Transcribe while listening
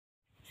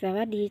ส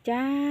วัสดีจ้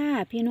า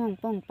พี่น้อง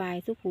ป้องปาย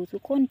สุขูสุ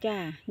ขคนจ้า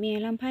เมีย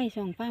ลำไผ่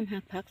ช่องฟาร์มหั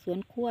กผักสวน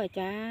ครัว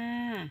จ้า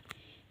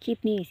คลิป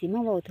นี้สิม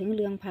าเว้าถึงเ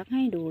รื่องผักใ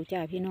ห้ดูจ้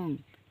าพี่น้อง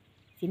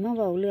สิมาเ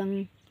ว้าเรื่อง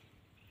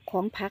ขอ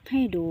งผักใ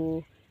ห้ดู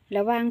ร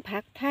ะหว่างผั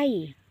กไท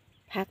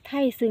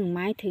ยซึ่งหม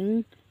ายถึง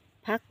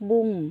ผัก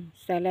บุ้ง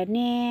สะระแห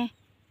น่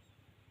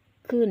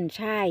ขึ้น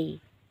ช่าย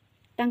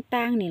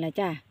ต่างๆนี่แหละ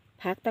จ้า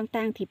ผัก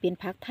ต่างๆที่เป็น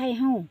ผักไทย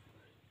เฮา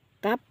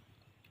กับ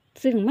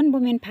ซึ่งมันบ่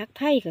แม่นผัก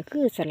ไทยก็คื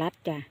อสลัด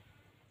จ้า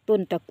ต้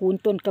นตระกูล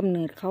ต้นกำเ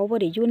นิดเขาบ่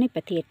ได้อยู่ในป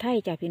ระเทศไทย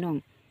จ้าพี่น้อง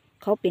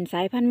เขาเป็นส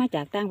ายพันธุ์มาจ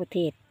ากต่างประเท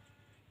ศ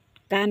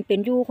การเป็น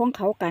อยู่ของเ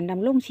ขาการด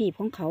ำรงชีพ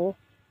ของเขา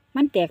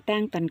มันแตกต่า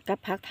งกันกับ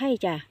ผักไทย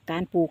จ้ากา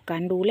รปลูกกา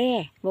รดูแล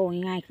ว่า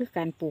ง่ายๆคือก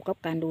ารปลูกกับ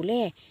การดูแล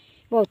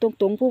ว่าต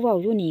รงๆผู้เว้า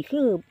อยู่นี่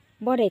คือ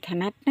บ่ได้ถ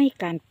นัดใน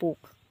การปลูก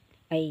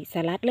ส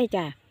ลัดเลย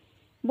จ้า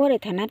บ่ได้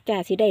ถนัดจ้า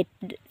สิ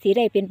ไ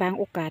ด้เป็นบาง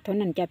โอกาสเท่า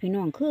นั้นจ้าพี่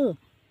น้องคือ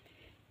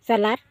ส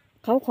ลัด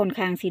เขาค่อน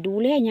ข้างสิดู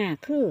แลยาก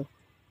คือ1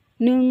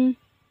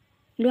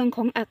เรื่องข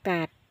องอาก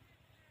าศ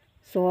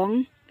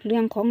2เรื่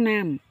องของน้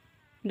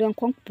ำเรื่อง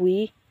ของปุ๋ย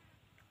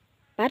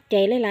ปัจจั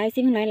ยหลายๆ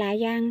สิ่งหลาย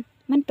ๆอย่าง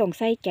มันต้องใ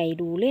ส่ใจ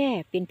ดูแล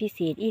เป็นพิเศ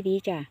ษอีดี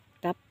จ้ะ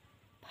กับ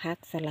ผัก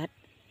สลัด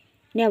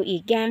แนวอี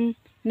กอย่าง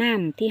น้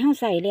ำที่เฮา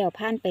ใส่แล้ว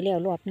ผ่านไปแล้ว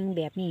รอบนึงแ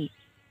บบนี้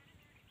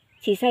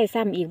สิใส่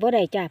ซ้ำอีกบ่ไ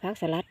ด้จ้ะผัก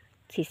สลัด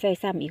สิใส่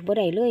ซ้ำอีกบ่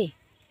ได้เลย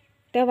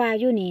แต่ว่า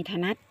อยู่นี่ถ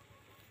นัด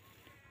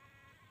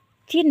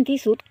ชิ้นที่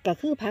สุดก็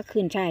คือผัก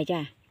ขึ้นช่ายจ้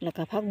ะแล้ว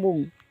ก็ผักบุ้ง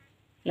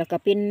แล้วก็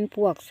เป็นพ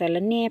วกสะร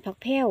ะแหน่ผัก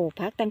แพ้ว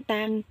ผักต่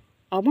าง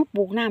ๆเอามาป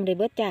ลูกน้ำได้เ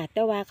บิดจ้ะแ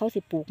ต่ว่าเขาสิ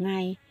ปลูกง่า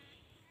ย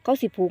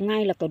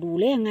แล้วก็ดู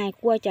แลง่าย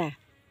กว่าจ้ะ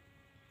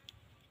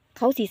เ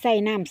ขาสิใส่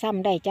น้ำซ้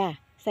ำได้จ้ะ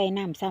ใส่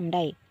น้ำซ้ำไ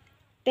ด้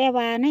แต่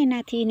ว่าในนา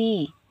ทีนี้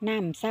น้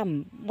ำซ้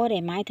ำบ่ได้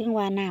หมายถึง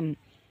ว่าน้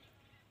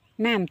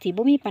ำที่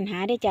บ่มีปัญหา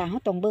ได้จ้ะเขา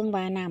ต้องเบิ่ง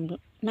ว่า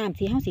น้ำ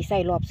ที่เขาสิใส่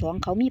รอบ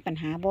2เขามีปัญ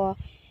หาบ่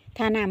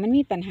ถ้าน้ำมัน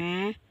มีปัญหา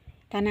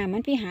ถ้าน้ำมั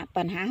นมี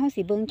ปัญหาเฮา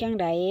สิเบิ่งจัง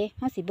ใดเ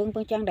ฮาสิเบิ่ง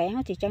จังใดเฮ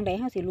าสิจังใด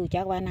เฮาสิรู้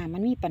จักว่าน้ำมั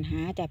นมีปัญหา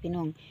จ้ะพี่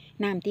น้อง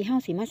น้ำที่เฮา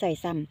สิมาใส่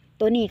ซ้ำ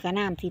ตัวนี้กับ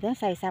น้ำที่มา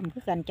ใส่ซ้ำคื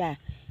อกันจ้ะ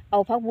เอา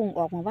ผักบุ้งอ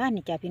อกมาว่าน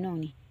นี่จ้ะพี่น้อง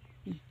นี่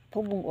ผั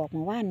กบุ้งออกม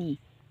าว่านนี่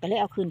ก็เลย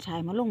เอาขึ้นชาย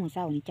มาลงมื้อเ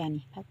ช้านี่จ้ะ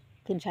นี่ผัก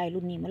ขึ้นชาย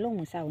รุ่นนี้มาลง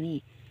มื้อเช้านี่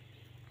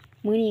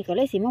มื้อนี้ก็เ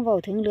ลยสิมาเว้า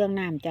ถึงเรื่อง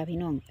น้ำจ้ะพี่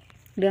น้อง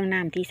เรื่องน้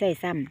ำที่ใส่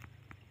ซ้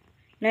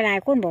ำหลาย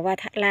ๆคนบอกว่า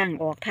ล้าง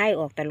ออกถ่าย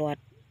ออกตลอด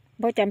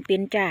บ่จำเป็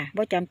นจ้า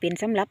บ่จำเป็น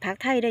สำหรับผัก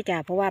ไทยได้จ้า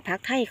เพราะว่าผัก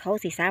ไทยเขา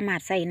สิสามาร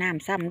ถใส่น้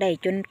ำซ้ำได้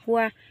จนก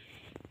ว่า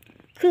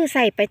คือใ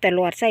ส่ไปตล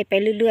อดใส่ไป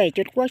เรื่อยๆจ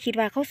นกว่าคิด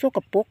ว่าเขาสก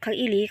ปรกเขา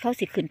อีหลีเขา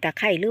สิขึ้นตะ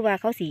ไคร่หรือว่า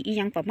เขาสิอีห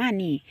ยังประมาณ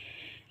นี้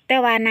แต่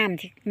ว่าน้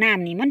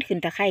ำนี่มันขึ้น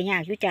ตะไคร่ยา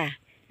กอยู่จ้า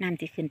น้ำ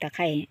ที่ขึ้นตะไค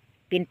ร่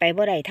เป็นไป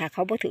บ่ได้ถ้าเข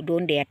าบ่ถือโด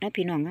นแดดเนาะ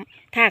พี่น้องเนาะ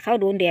ถ้าเขา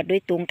โดนแดดโด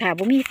ยตรงถ้า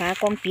บ่มีฝา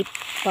กรองปิด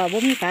ก็บ่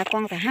มีฝากร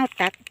องแต่เฮา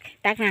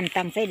ตักน้ำ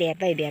ตั้งใส่แดด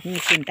ไว้แบบนี้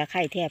ขึ้นตะไค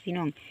ร่แท้พี่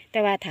น้องแต่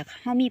ว่าถ้า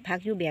เฮามีผัก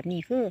อยู่แบบ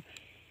นี้คือ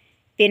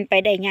เป็นไป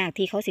ได้ยาก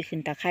ที่เขาสิขึ้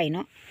นตะไคร่เน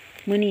าะ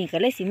มื้อนี้ก็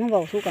เลยสิมาบ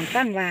อกสู่กัน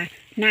ฟังว่า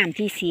น้ำ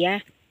ที่เสีย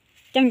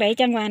จังใด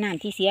จังว่าน้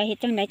ำที่เสียเฮ็ด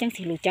จังใดจัง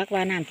สิรู้จักว่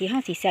าน้ำที่เฮา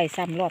สิใส่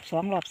ซ้ำรอบ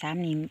2รอบ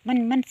3นี่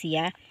มันเสีย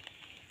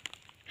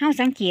เฮา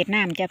สังเกต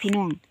น้ำจ้ะพี่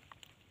น้อง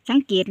สัง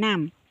เกตน้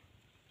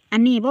ำอั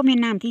นนี้บ่แม่น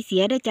น้ำที่เสี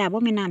ยเด้อจ้ะบ่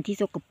แม่นน้ำที่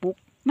สกปรก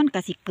มันก็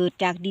สิเกิด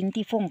จากดิน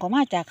ที่ฟงเข้าม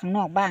าจากข้างน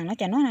อกบ้างเนาะ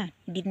จ้ะเนาะน่ะ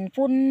ดิน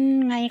ฝุ่น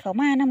ไงเข้า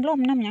มาน้ำลม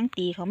น้ำหยัง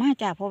ตีเข้ามา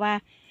จ้ะเพราะ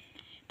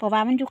ว่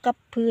ามันอยู่กับ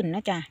พื้นเนา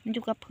ะจ้ะมันอ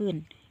ยู่กับพื้น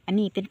อัน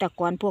นี้เป็นตะ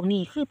กอนพวก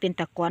นี้คือเป็น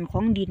ตะกอนขอ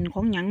งดินข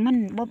องหยังมัน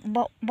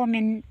บ่แ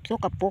ม่นส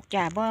กปรก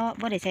จ้ะ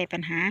บ่ได้ใส่ปั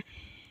ญหา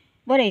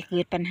บ่ได้เกิ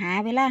ดปัญหา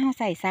เวลาเฮา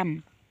ใส่ซ้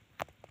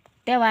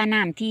ำแต่ว่าน้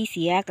ำที่เ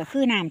สียก็คื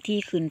อน้ำที่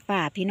ขึ้นฟ้า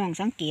พี่น้อง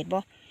สังเกตบ่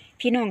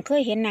พี่น้องเค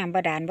ยเห็นน้ำบ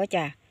าดาลบ่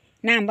จ้ะ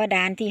น้ำบาด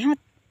าลที่เฮา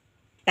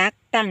ตัก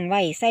ตั้งไ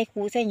ว้ใส่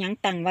คูใส่หยัง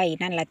ตั้งไว้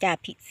นั่นล่ะจ้ะ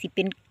สิเ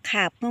ป็นคร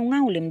าบเง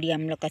าๆเหลี่ย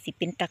มๆแล้วก็สิเ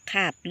ป็นตะคร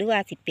าบหรือว่า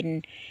สิ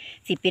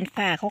เป็น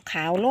ฝ้าข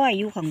าวๆลอย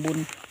อยู่ข้างบน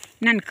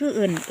นั่นคือเ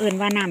อิญ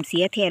ว่าน้ำเสี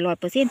ยแท้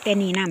100%แต่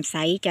นี่น้ำใส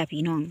จ้ะ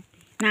พี่น้อง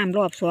น้ำร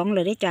อบ2เล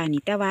ยได้จ้ะ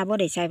นี่แต่ว่าบ่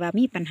ได้ใช่ว่า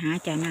มีปัญหา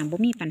จ้ะน้ำบ่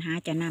มีปัญหา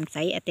จ้ะน้ำใส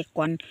แต่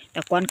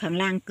ก่อนข้าง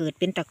ล่างเกิด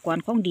เป็นตะกอน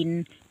ของดิน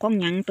ของ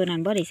หยังตัวนั้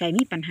นบ่ได้ใส่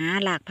มีปัญหา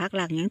หลากพักห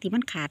ลากหยังที่มั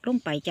นขาดลง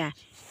ไปจ้ะ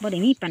บ่ได้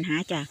มีปัญหา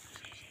จ้ะ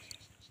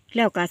แ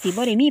ล้วก็สิ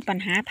บ่ได้มีปัญ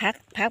หาพั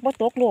กบ่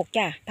ตกโลก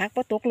จ้ะพัก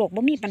บ่ตกโลก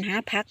บ่มีปัญหา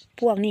พัก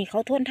พวกนี้เขา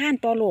ทนทาน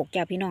ต่อโลก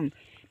จ้ะพี่น้อง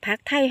พัก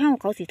ไทยเฮา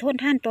เขาสิทน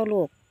ทานต่อโล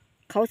ก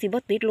เขาสิบ่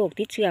ติดโรค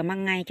ติดเชื้อมัง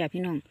ไงจ้ะ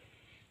พี่น้อง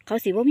เขา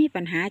สิบ่มี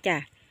ปัญหาจ้ะ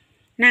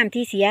น้ำ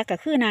ที่เสียก็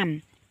คือน้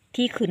ำ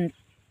ที่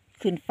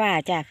ขึ้นฟ้า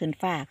จ้ะขึ้น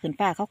ฟ้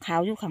าขา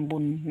วๆอยู่ข้างบ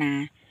นนา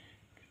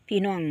พี่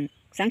น้อง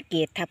สังเก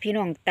ตถ้าพี่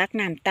น้องตัก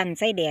น้ำตั้ง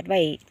ใส่แดดไว้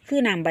คือ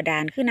น้ำบาดา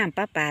ลคือน้ำป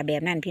ระปาแบ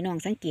บนั้นพี่น้อง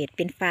สังเกตเ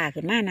ป็นฟ้า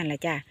ขึ้นมานั่นแหละ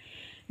จ้ะ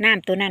น้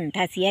ำตัวนั้น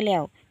ถ้าเสียแล้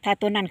วถ้า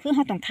ตัวนั้นคือเข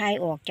าต้องทาย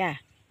ออกจ้ะ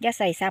อย่าใ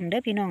ส่ซ้ำเด้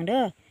อพี่น้องเด้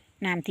อ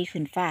น้ำที่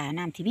ขึ้นฟ้า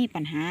น้ำที่มี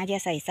ปัญหาอย่า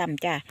ใส่ซ้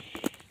ำจ้ะ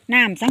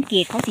น้ำสังเก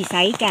ตเขาสีใส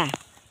จ้ะ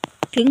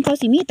ถึงเขา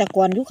สิมีตะก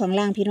อนอยู่ข้าง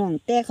ล่างพี่น้อง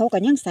แต่เขาก็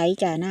ยังใส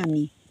จ้ะน้ำ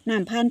นี่น้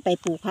ำผ่านไป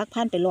ปลูกพักผ่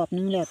านไปรอบ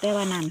นึงแล้วแต่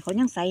ว่าน้ำเขา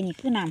ยังใสนี่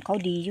คือน้ำเขา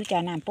ดีอยู่จ้ะ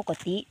น้ำปก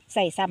ติใ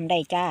ส่ซ้ำได้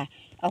จ้ะ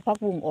เอาผัก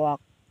บุ้งออก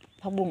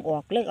ผักบุ้งออ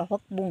กเลยเอาผั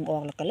กบุ้งออ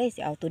กแล้วก็เลยสิ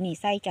เอาตัวนี้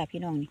ใส่จ้าพี่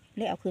น้องนี่เ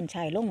ลยเอาขึ้นใ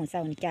ช้ลงหมือเส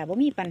านี่จ้าบ่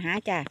มีปัญหา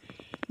จ้า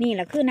นี่แห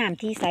ละคือน้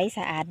ำที่ใสส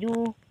ะอาดอยู่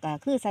ก็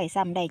คือใส่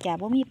ซ้ำได้จ้า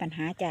บ่มีปัญห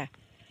าจ้า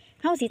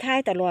เฮาสิทาย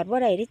ตลอดว่า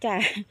ได้จ้า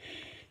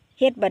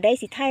เฮ็ดบ่ได้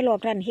สิทายรอบ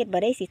นั้นเฮ็ดบ่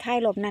ได้สิทาย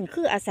รอบนั้น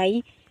คืออาศัย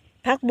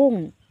ผักบุ้ง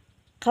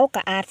เขา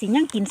ก็อาจสิ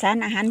ยังกินสาร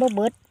อาหารบ่เ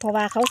บิดเพราะ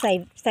ว่าเขา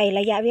ใส่ร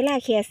ะยะเวลา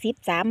แค่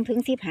13 ถึง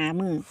 15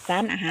 มื้อสา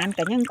รอาหาร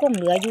ก็ยังคงเ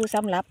หลืออยู่ส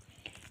ำหรับ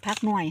ผัก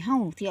หน่อยเฮา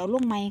ที่เอาล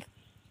งใหม่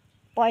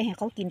ปล่อยให้เ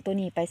ขากินตัว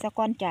นี้ไปซะ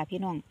ก่อนจ้าพี่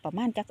น้องประม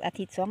าณจักอา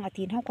ทิตย์2 อา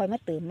ทิตย์เฮาค่อยมา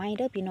เติมใหม่เ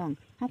ด้อพี่น้อง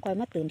เฮาค่อย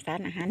มาเติมสาร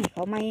อาหารให้เข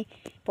าใหม่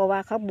เพราะว่า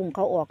เขาบุ้งเข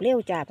าออกเร็ว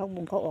จ้าผัก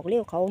บุ้งเขาออกเร็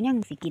วเขายัง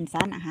สิกินส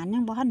ารอาหารยั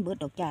งบ่ทันเบิด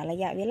ดอกจ้าระ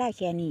ยะเวลาแ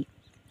ค่นี้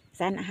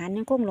สารอาหาร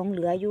ยังคงหลงเห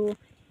ลืออยู่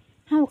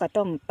เฮาก็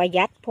ต้องประห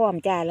ยัดพร้อม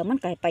จ้าแล้วมัน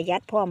ก็ประหยั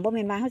ดพร้อมบ่แ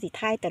ม่นว่าเฮาสิ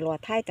ทายตลอด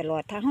ทายตลอ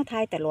ดถ้าเฮาทา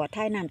ยตลอดท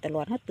ายน้ำตล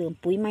อดเฮาเติม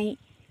ปุ๋ยใหม่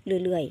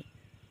เรื่อย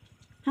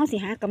ๆเฮาสิ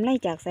หากำไร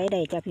จากไสใด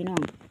จ้าพี่น้อ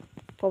ง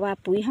เพราะว่า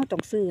ปุ๋ยเฮาต้อ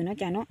งซื้อเนาะ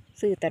จ้าเนาะ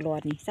ซื้อตลอด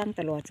นี่สั่ง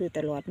ตลอดซื้อต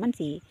ลอดมัน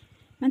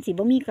สิ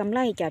บ่มีกำไร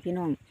จ้าพี่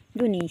น้องอ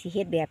ยู่นี่สิเ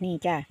ฮ็ดแบบนี้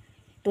จ้า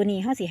ตัวนี้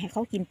เฮาสิให้เข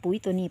ากินปุ๋ย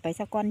ตัวนี้ไป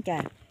ซะก่อนจ้า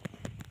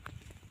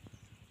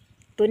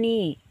ตัวนี้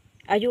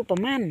อายุประ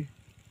มาณ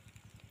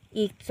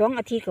อีก2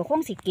 อาทิตย์ก็ค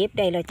งสิเก็บไ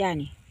ด้แล้วจ้า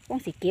นี่คง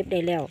สิเก็บได้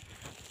แล้ว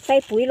ใส่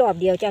ปุ๋ยรอบ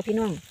เดียวจ้าพี่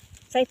น้อง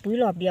ใส่ปุ๋ย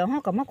รอบเดียวเฮา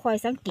ก็มาคอย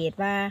สังเกต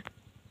ว่า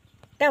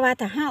แต่ว่า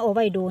ถ้าเฮาเอาไ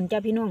ว้โดนจ้า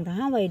พี่น้องถ้าเ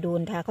ฮาไว้โด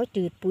นถ้าเขา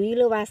จืดปุ๋ยห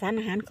รือว่าสาร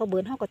อาหารเขาเบิ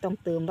ดเฮาก็ต้อง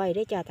เติมไว้ไ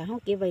ด้จ้าถ้าเฮา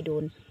เก็บไว้โด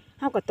น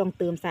เฮาก็ต้อง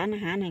เติมสารอา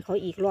หารให้เขา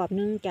อีกรอบ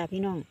นึงจ้า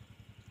พี่น้อง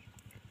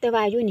แต่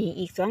ว่าอยู่นี่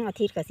อีก2 อา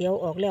ทิตย์ก็เสียว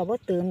ออกแล้วบ่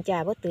เติมจ้า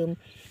บ่เติม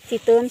สิ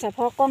เติมเฉพ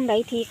าะกล้องใด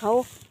ที่เขา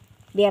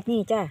แบบ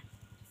นี้จ้า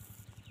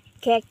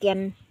แค่แกน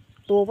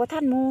ตัวบ่ทั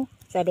นหมู่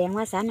แสดง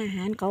ว่าสารอาห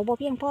ารเขาบ่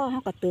เพียงพอเฮ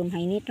าก็เติมให้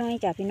นิดหน่อย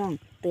จ้าพี่น้อง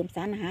เติมส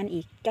ารอาหาร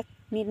อีกจัก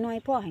นิดหน่อย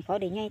พอให้เขา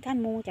ได้ใหญ่ทัน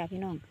หมู่จ้า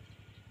พี่น้อง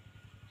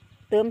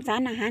เติมสา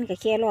รอาหารก็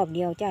แค่รอบเ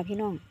ดียวจ้าพี่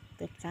น้องเ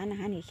ติมสารอา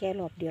หารก็แค่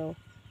รอบเดียว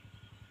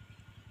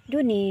อ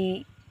ยู่นี่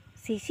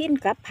สิชิ้น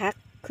กับผัก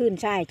คืน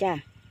ใช่จ้า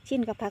ชิ้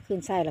นกับผักคื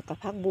นใช่แล้วก็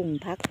ผักบุ้ง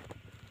ผัก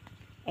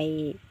ไอ้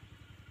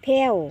แ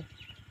พ้ว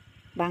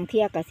บางเ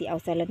ที่ยก็สิเอา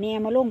สะระแหน่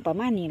มาลงประ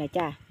มาณนี้แหละ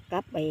จ้ากั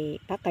บไอ้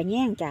ผักกระแย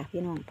งจ้า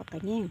พี่น้องผักกระ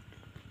แยง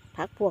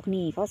ผักพวก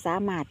นี้เขาสา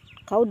มารถ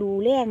เขาดู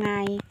แลง่า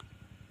ย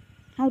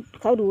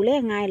เขาดูแล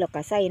ง่ายแล้ว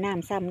ก็ใส่น้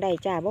ำซ้ำได้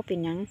จ้าว่าเป็น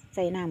หยังใ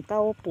ส่น้ำเก่า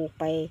ปลูก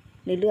ไป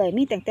เรื่อยๆ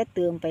มีแต่เ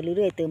ติมไปเ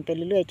รื่อยๆเติมไปเ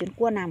รื่อยๆจนก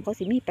ว่าน้ำเขา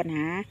สิมีปัญห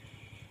า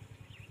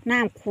น้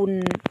ำขุ่น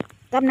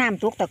กับน้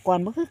ำตกตะกอน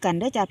บ่คือกัน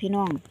เด้อจ้าพี่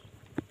น้อง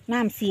น้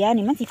ำเสีย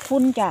นี่มันสิขุ่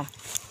นจ้า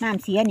น้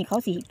ำเสียนี่เขา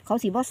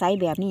สิบ่ใส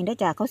แบบนี้เด้อ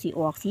จ้าเขาสิ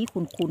ออกสี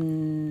ขุ่น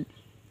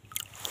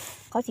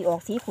เขาสิออ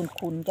กสี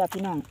ขุ่นจ้า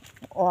พี่น้อง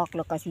ออกแ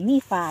ล้วก็สีมี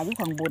ฟ้าอยู่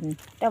ข้างบน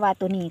แต่ว่า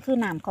ตัวนี้คือ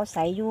น้ำเขาใส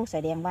อยู่แส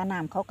ดงว่าน้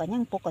ำเขาก็ยั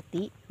งปก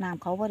ติน้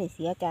ำเขาบ่ได้เ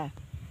สียจ้า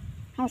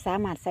เขาสา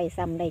มารถใส่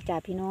ซ้ำได้จ้า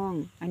พี่น้อง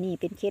อันนี้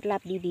เป็นเคล็ดลั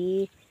บดี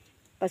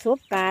ๆประสบ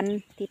การณ์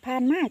ที่ผ่า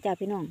นมาจ้า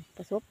พี่น้องป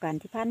ระสบการณ์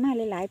ที่ผ่านมา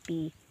หลายๆปี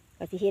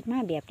ก็สิเฮ็ดมา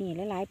แบบนี้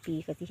หลายๆปี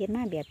ก็สิเฮ็ดม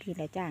าแบบนี้แ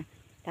หละจ้า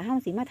ถ้าเฮา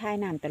สิมาทาย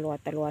น้ำตล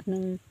อดนึ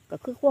งก็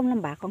คือความล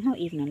ำบากของเฮา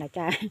อีกนั่นแหละ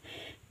จ้า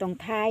ต้อง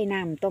ทายน้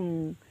ำต้อง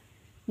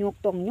ยก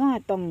ต้องย่อ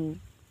ต้อง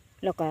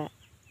แล้วก็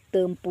เ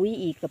ติมปุ๋ย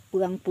อีกกับเป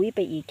ลืองปุ๋ยไป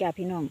อีกจ้า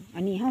พี่น้องอั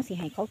นนี้เฮาสิ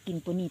ให้เขากิน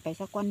ตัวนี้ไป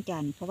สักก้อนจา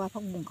นเพราะว่าผั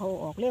กบุ้งเขา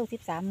ออกเร็ว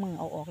13 มื้อ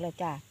เอาออกแล้ว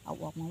จ้าเอา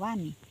ออกมาว่าน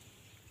นี่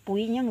ปุ๋ย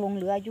ยังลงเ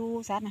หลืออยู่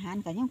สารอาหาร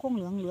ก็ยังคงเ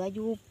หลืออ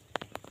ยู่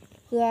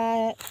เพื่อ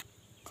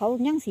เขา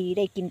ยังสีไ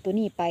ด้กินตัว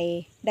นี้ไป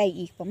ได้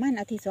อีกประมาณ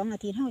อาทิตย์2 อา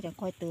ทิตย์เฮาจะ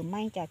คอยเติมไ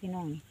ม้จ้าพี่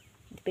น้อง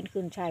เป็นคื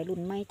นชายรุ่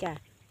นไม้จ้า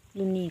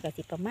รุ่นนี้ก็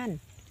สิประมาณ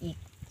อีก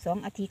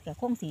2 อาทิตย์ก็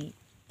คงสี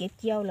เก็บ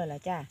เกี่ยวแล้วล่ะ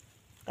จ้า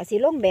ก็สิ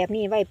ลงแบบ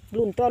นี้ไว้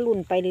รุ่นต่อรุ่น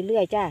ไปเรื่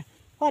อยๆจ้า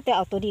พอแต่เ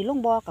อาตัวดีลง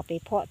บ่อกับไป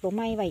เพาะตัวไ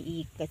ม้ไว้อี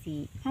กก็สิ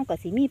เฮาก็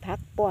สิมีผัก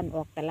ป้อนอ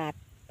อกตลาด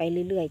ไป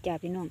เรื่อยๆจ้า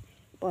พี่น้อง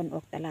ป้อนอ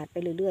อกตลาดไป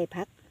เรื่อยๆ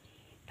ผั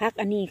ก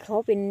อันนี้เขา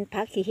เป็น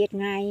ผักขี้เฮ็ด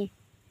ง่าย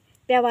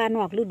แต่ว่าน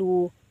อกฤดู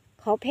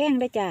เขาแพง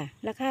ได้จ้า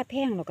ราคาแพ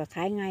งแล้วก็ข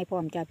ายง่ายพร้อ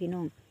มจ้าพี่น้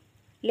อง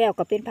แล้ว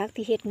ก็เป็นผัก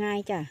ที่เฮ็ดง่าย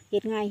จ้าเฮ็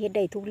ดง่ายเฮ็ดไ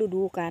ด้ทุกฤ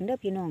ดูกาลเด้อ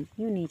พี่น้องอ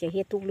ยู่นี่จะเ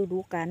ฮ็ดทุกฤดู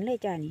กาลเลย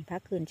จ้านี่ผั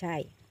กคืนใช่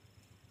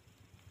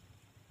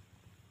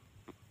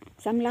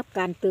สำหรับก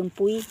ารเติม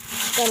ปุ๋ย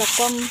แต่ละ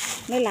กล่อง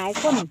หลาย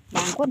ๆคนบ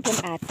างคนเพิ่น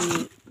อาจสิ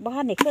บ่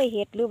ทันได้เคยเ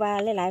ฮ็ดหรือว่า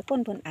หลายๆคน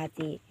เพิ่นอาจ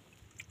สิ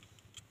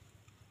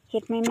เฮ็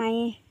ดใหม่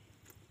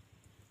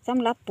ๆส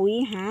ำหรับปุ๋ย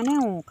หาแน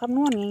วคำน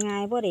วณง่า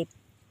ยๆบ่ได้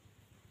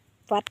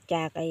วัดจ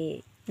ากไอ้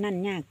นั่น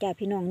ยากจ้า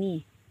พี่น้องนี่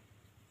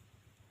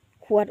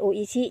ขวดโอ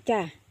อิชิจ้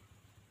า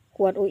ข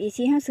วดโออิ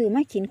ชิเฮาซื้อม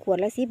าขินขวด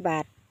ละ10 บา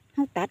ทเฮ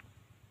าตัด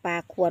ปา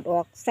กขวดออ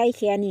กใส่แ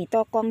ค่นี้ต่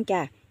อกล่องจ้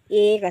า A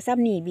กับซ้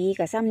ำนี่ B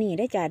กับซ้ำนี่ไ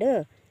ด้จ้าเด้อ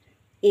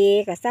A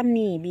กับซ้ำ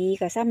นี่ B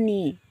กับซ้ำ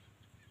นี่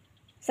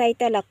ใส่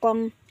แต่ละก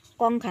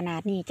ล่องขนา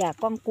ดนี้จ้า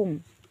กล่องกุ้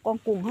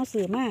งเขา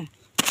ซื้อมา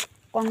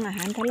กล่องอาห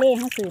ารทะเล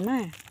เขาซื้อมา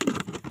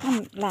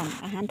หลัง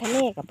อาหารทะเล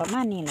กับประม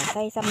าณนี้แหละใ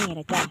ส่ซ้ำนี่แห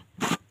ละจ้า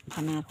ข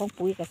นาดของ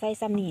ปุ๋ยกับใส่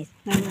ซ้ำนี่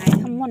ง่าย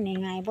ๆคำนวณ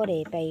ง่ายๆบ่ได้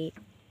ไป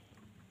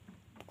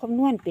คำน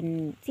วณเป็น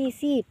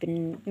ซี่เป็น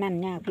นั่น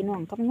ยากพี่น้อ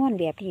งคำนวณ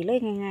แบบนี้เลย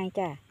ง่ายๆ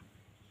จ้า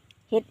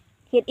เ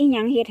ฮ็ดอีห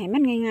ยังเฮ็ดให้มั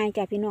นง่ายๆ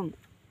จ้าพี่น้อง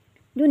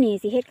อยู่นี่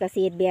สิเฮ็ดเกษ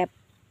ตรแบบ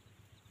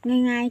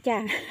ง่ายๆจ้า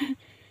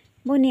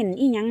บ่เน้น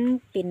อีหยัง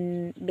เป็น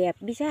แบบ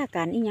วิชาก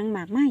ารอีหยังม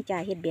ากมายจ้า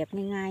เฮ็ดแบบ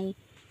ง่าย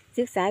ๆ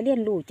ศึกษาเรียน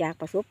รู้จาก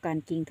ประสบการ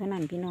ณ์จริงเท่านั้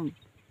นพี่น้อง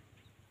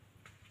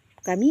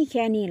ก็มีแ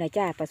ค่นี้แหละ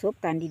จ้าประสบ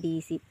การณ์ดี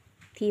ๆสิ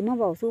ที่มา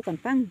เว้าสู่กัน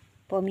ฟัง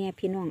พ่อแม่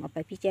พี่น้องเอาไป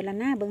พิจาร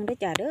ณาเบิ่งเด้อ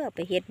จ้าเด้อเอาไป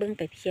เฮ็ดเบิ่งไ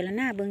ปพิจาร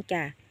ณาเบิ่งจ้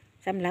า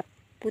สำหรับ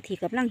ผู้ที่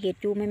กำลังเฮ็ด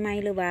อยู่ใหม่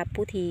ๆหรือว่า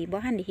ผู้ที่บ่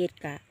ทันได้เฮ็ด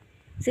ก็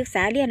ศึกษ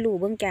าเรียนรู้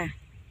เบิ่งจ้า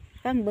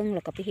ฟังเบิ่งแ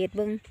ล้วก็ไปเฮ็ดเ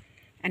บิ่ง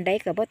อันใด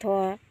ก็บ่ท้อ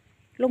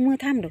ลงมือ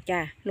ทำดอกจ้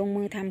าลง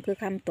มือทำคือ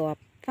คำตอบ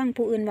ฟัง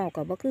ผู้อื่นเว้า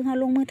ก็บ่คือเฮา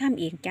ลงมือทำ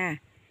เองจ้า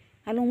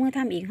เฮาลงมือท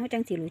ำเองเฮาจั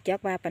งสิรู้จัก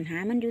ว่าปัญหา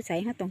มันอยู่ไส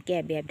เฮาต้องแก้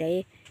แบบใด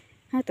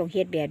เฮาต้องเ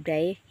ฮ็ดแบบใด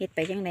เฮ็ดไป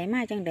จังไดม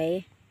าจังใด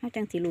เฮา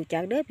จังสิรู้จั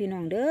กเด้อพี่น้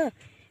องเด้อ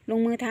ลง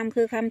มือทำ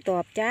คือคำตอ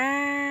บจ้า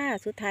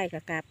สุดท้ายก็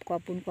กราบขอ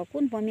บคุณ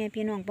พ่อแม่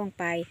พี่น้องป้อง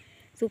ไป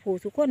สุผู้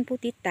สุคนผู้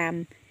ติดตาม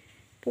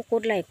ผู้ก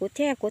ดไลค์กดแ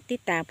ชร์กดติ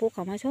ดตามผู้เข้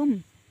ามาชม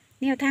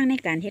แนวทางใน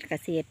การเฮ็ดเก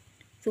ษตร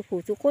สุผู้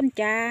สุคน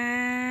จ้า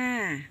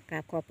กรา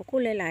บขอบพระคุ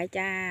ณหลายๆ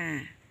จ้า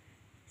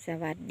ส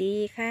วัสดี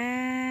ค่ะ